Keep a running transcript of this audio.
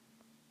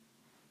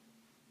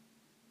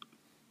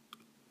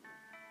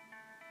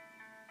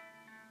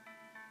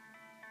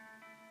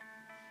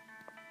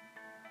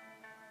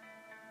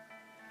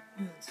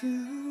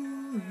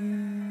do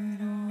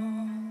it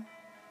all,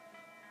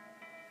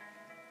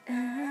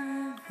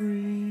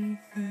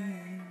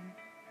 everything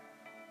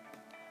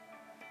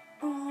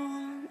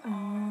on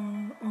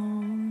our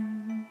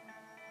own.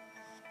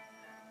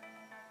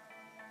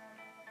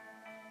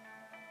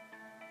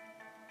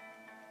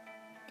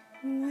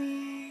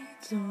 We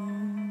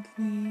don't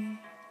need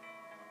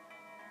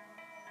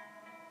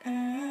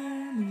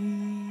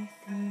anything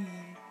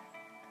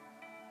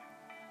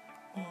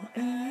or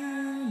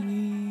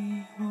anyone.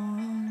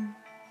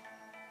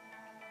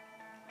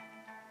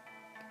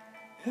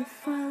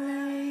 If I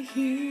lay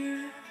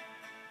here,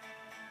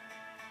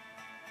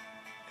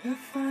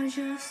 if I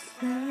just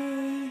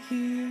lay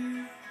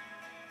here,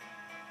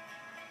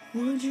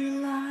 would you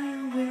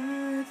lie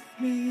with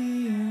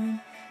me and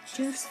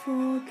just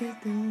forget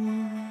the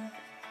world?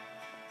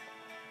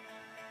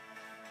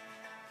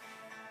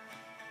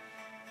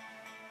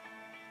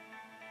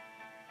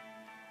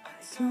 I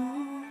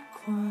don't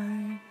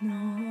quite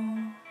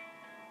know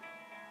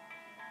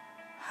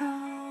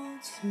how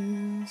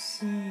to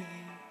say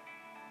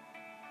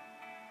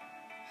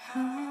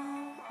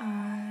how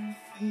I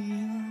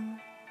feel.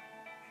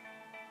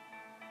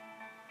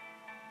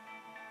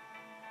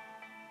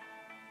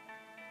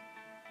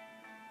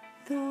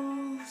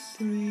 Those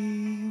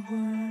 3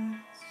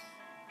 words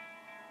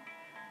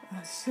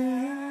are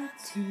said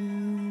too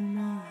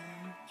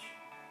much,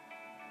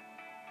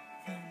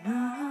 they're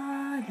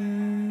not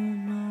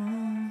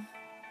enough.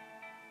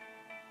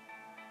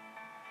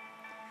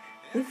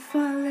 If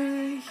I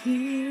lay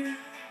here,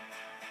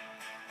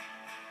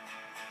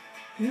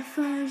 if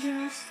I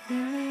just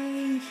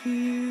lay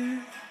here,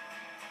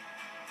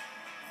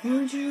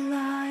 would you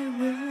lie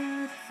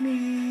with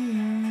me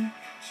and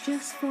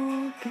just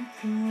forget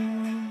the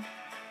world?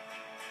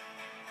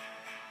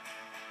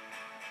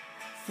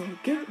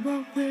 Forget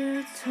what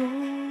we're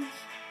told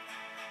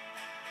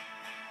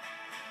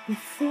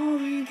before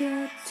we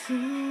get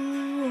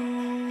too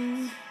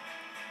old.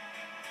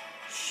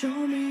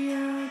 Show me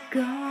a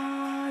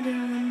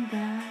garden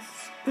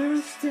that's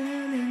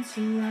bursting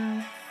into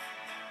life.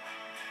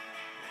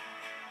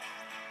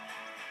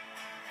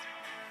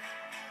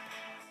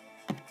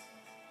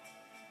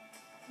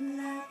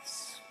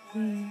 Let's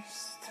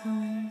waste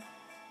time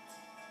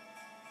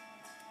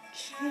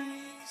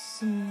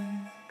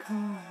chasing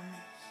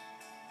cars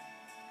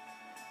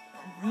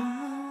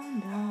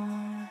around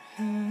our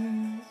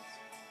heads.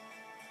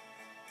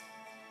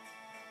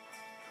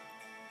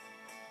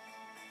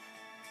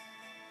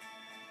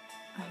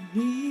 I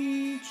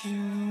need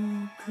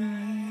your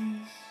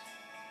grace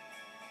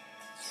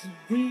to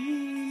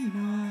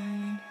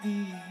remind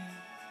me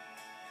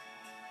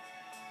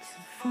to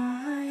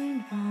find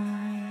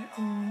my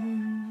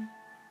own.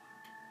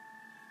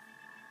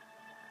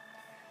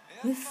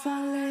 If I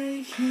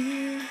lay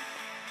here,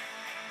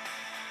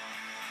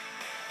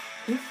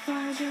 if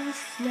I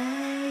just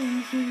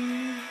lay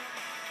here,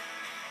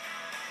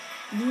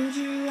 would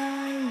you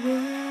lie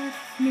with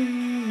me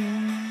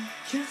and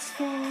just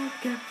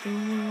forget the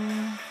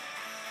world?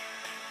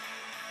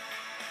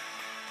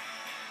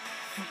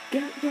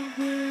 Forget what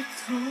we're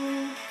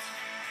told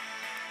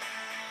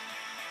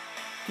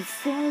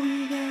before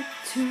we get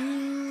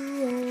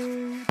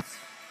too old.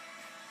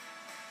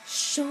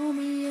 Show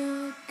me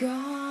a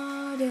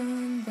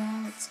garden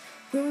that's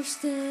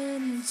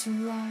bursting into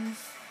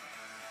life.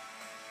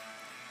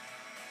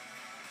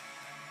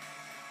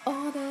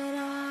 All that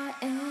I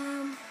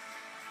am,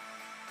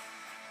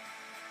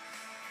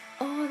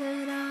 all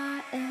that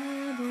I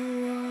ever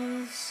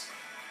was,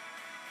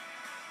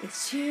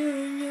 it's here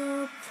in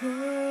your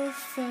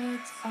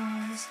perfect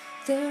eyes.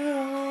 They're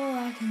all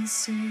I can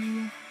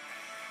see.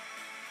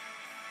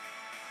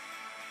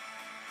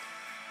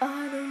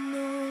 I don't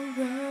know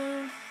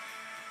where,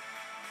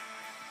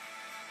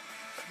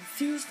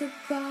 confused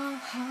about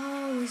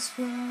how as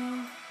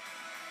well.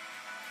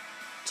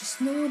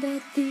 Just know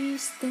that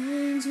these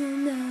things will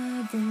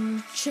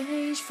never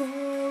change for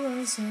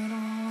us at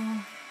all.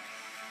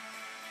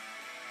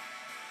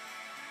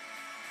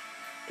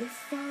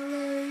 If I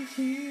lay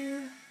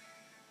here,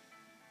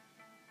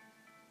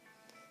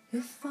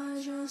 if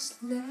I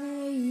just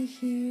lay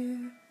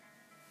here,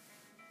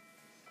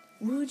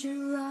 would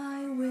you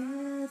lie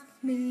with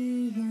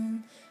me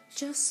and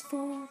just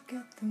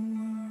forget the world?